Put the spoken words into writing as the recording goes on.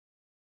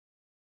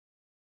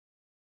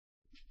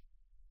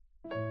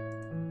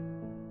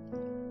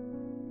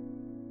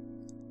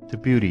the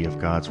beauty of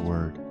God's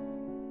Word,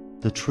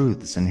 the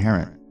truths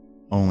inherent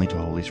only to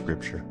Holy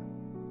Scripture,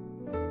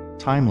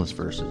 timeless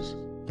verses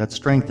that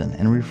strengthen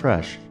and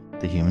refresh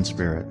the human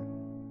spirit.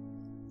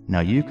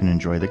 Now you can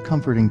enjoy the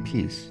comforting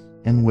peace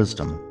and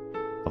wisdom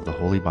of the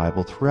Holy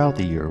Bible throughout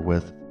the year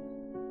with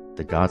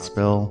the God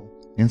Spell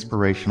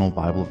Inspirational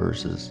Bible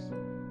Verses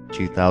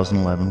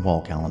 2011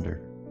 Wall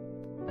Calendar.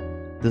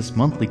 This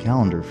monthly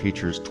calendar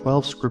features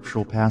 12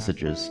 scriptural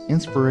passages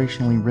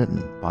inspirationally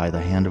written by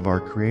the hand of our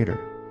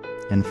Creator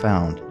and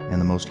found in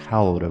the most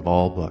hallowed of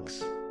all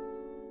books,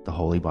 the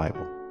Holy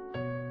Bible,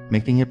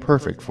 making it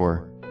perfect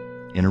for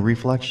inner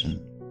reflection,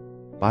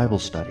 Bible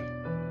study,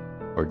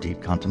 or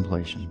deep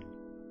contemplation.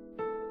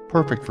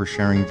 Perfect for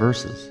sharing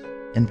verses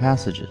and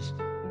passages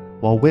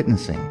while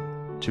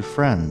witnessing to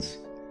friends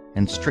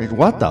and strangers.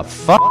 What the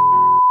fuck?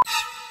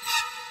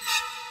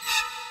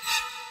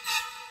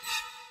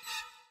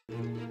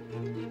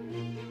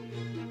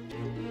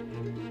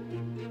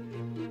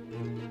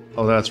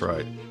 Oh, that's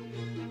right.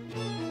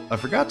 I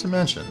forgot to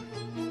mention,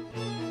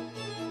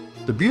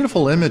 the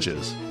beautiful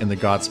images in the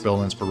God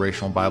Spell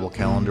Inspirational Bible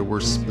Calendar were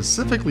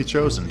specifically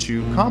chosen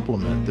to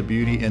complement the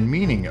beauty and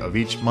meaning of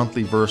each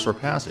monthly verse or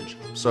passage.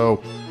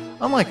 So,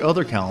 unlike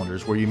other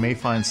calendars where you may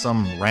find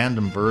some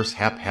random verse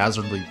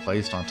haphazardly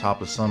placed on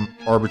top of some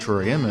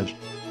arbitrary image,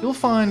 you'll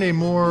find a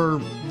more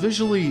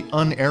visually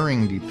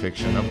unerring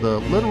depiction of the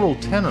literal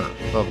tenor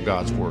of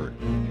God's Word.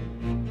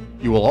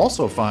 You will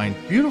also find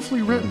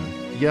beautifully written,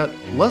 yet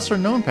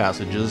lesser-known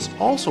passages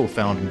also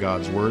found in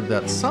God's Word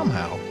that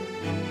somehow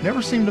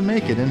never seem to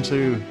make it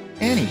into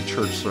any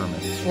church sermon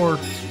or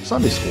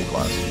Sunday school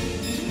class.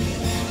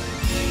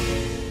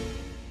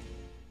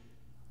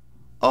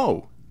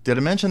 Oh, did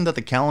I mention that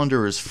the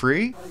calendar is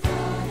free?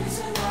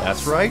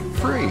 That's right,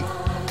 free.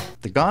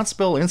 The God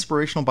Spell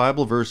Inspirational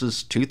Bible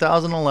Verses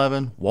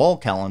 2011 Wall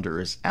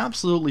Calendar is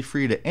absolutely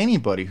free to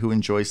anybody who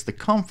enjoys the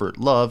comfort,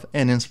 love,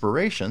 and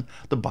inspiration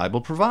the Bible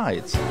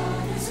provides.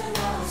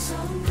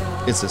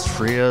 It's as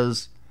free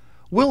as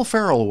Will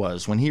Ferrell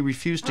was when he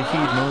refused to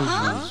heed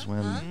Moses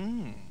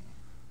when...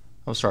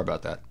 Oh, sorry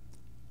about that.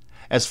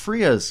 As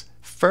free as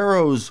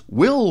Pharaoh's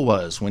Will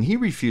was when he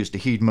refused to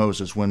heed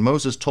Moses when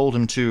Moses told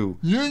him to...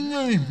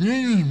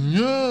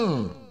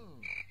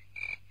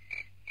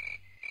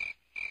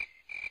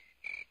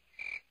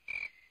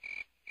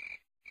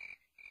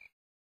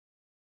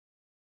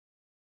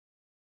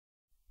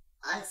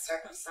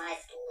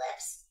 Uncircumcised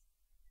lips?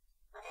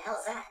 What the hell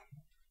is that?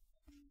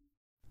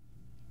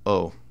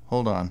 Oh,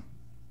 hold on.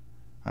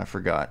 I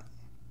forgot.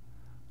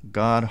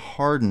 God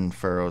hardened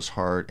Pharaoh's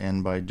heart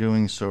and by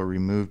doing so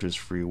removed his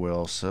free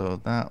will, so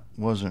that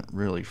wasn't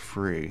really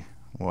free,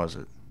 was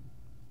it?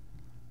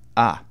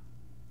 Ah,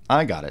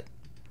 I got it.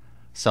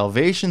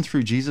 Salvation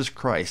through Jesus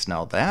Christ,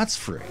 now that's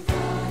free.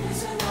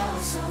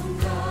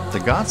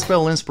 The God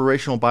Spell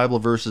Inspirational Bible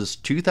Verses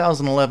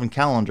 2011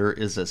 calendar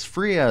is as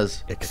free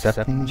as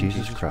accepting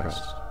Jesus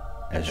Christ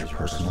as your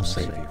personal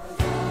Savior.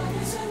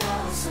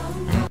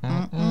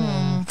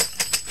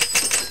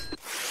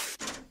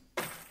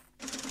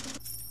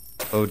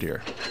 Oh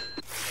dear.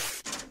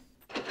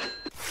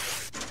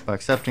 By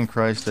accepting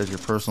Christ as your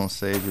personal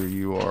Savior,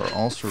 you are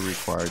also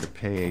required to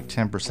pay a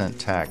 10%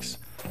 tax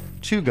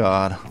to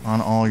God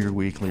on all your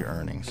weekly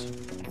earnings.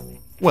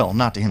 Well,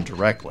 not to Him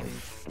directly.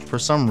 For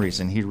some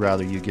reason, He'd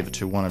rather you give it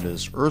to one of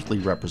His earthly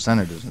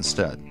representatives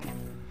instead.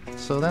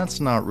 So that's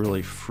not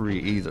really free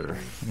either,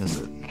 is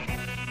it?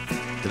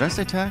 Did I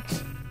say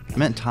tax? I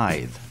meant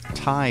tithe.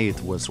 Tithe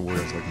was the word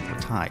I was looking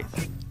for.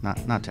 Tithe.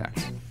 Not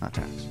tax. Not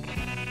tax.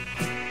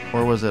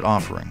 Or was it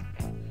offering?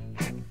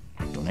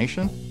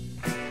 Donation?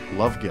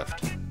 Love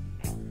gift?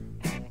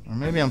 Or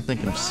maybe I'm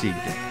thinking of seed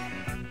gift.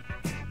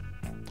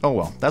 Oh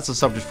well, that's a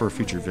subject for a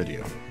future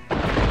video.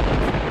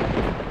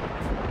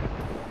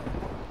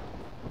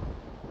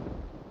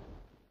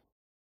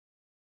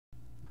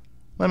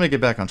 Let me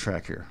get back on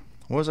track here.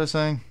 What was I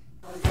saying?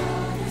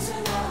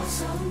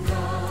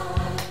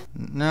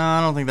 No,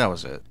 I don't think that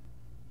was it.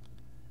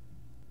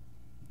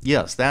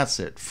 Yes, that's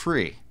it.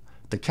 Free.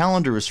 The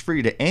calendar is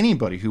free to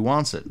anybody who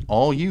wants it.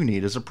 All you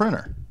need is a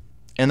printer.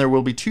 And there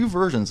will be 2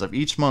 versions of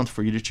each month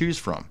for you to choose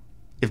from.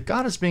 If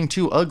God is being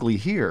too ugly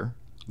here,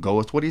 go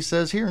with what He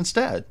says here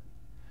instead.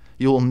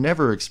 You will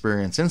never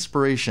experience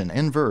inspiration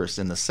and verse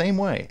in the same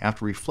way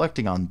after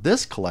reflecting on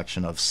this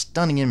collection of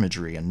stunning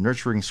imagery and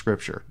nurturing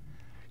scripture.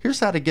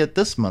 Here's how to get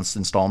this month's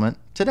installment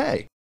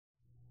today.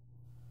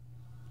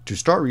 To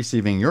start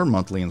receiving your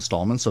monthly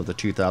installments of the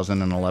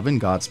 2011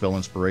 God Spell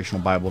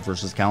Inspirational Bible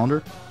Verses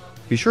Calendar,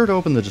 be sure to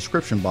open the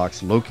description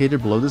box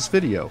located below this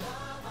video.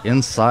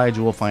 Inside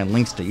you will find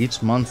links to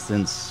each month's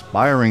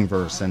inspiring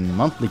verse and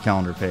monthly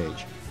calendar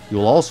page. You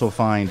will also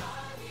find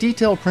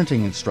detailed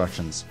printing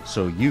instructions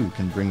so you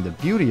can bring the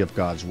beauty of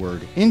God's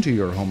Word into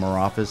your home or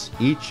office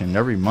each and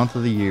every month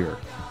of the year.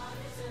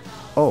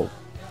 Oh,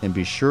 and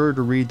be sure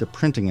to read the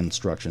printing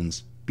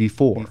instructions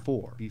before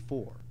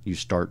you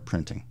start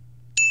printing.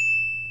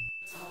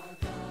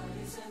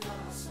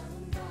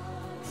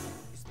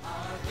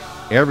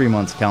 Every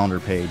month's calendar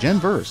page and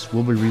verse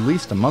will be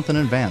released a month in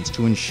advance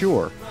to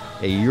ensure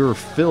A year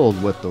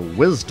filled with the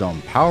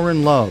wisdom, power,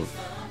 and love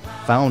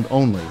found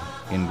only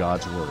in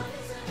God's Word.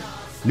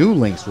 New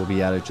links will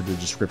be added to the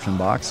description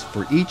box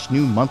for each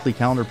new monthly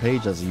calendar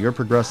page as the year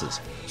progresses,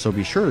 so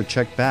be sure to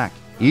check back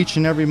each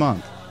and every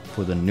month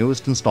for the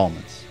newest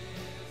installments.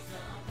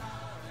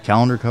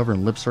 Calendar cover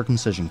and lip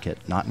circumcision kit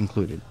not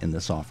included in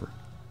this offer.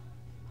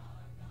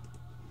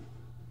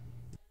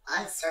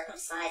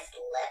 Uncircumcised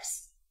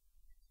lips?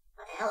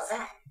 What the hell is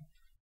that?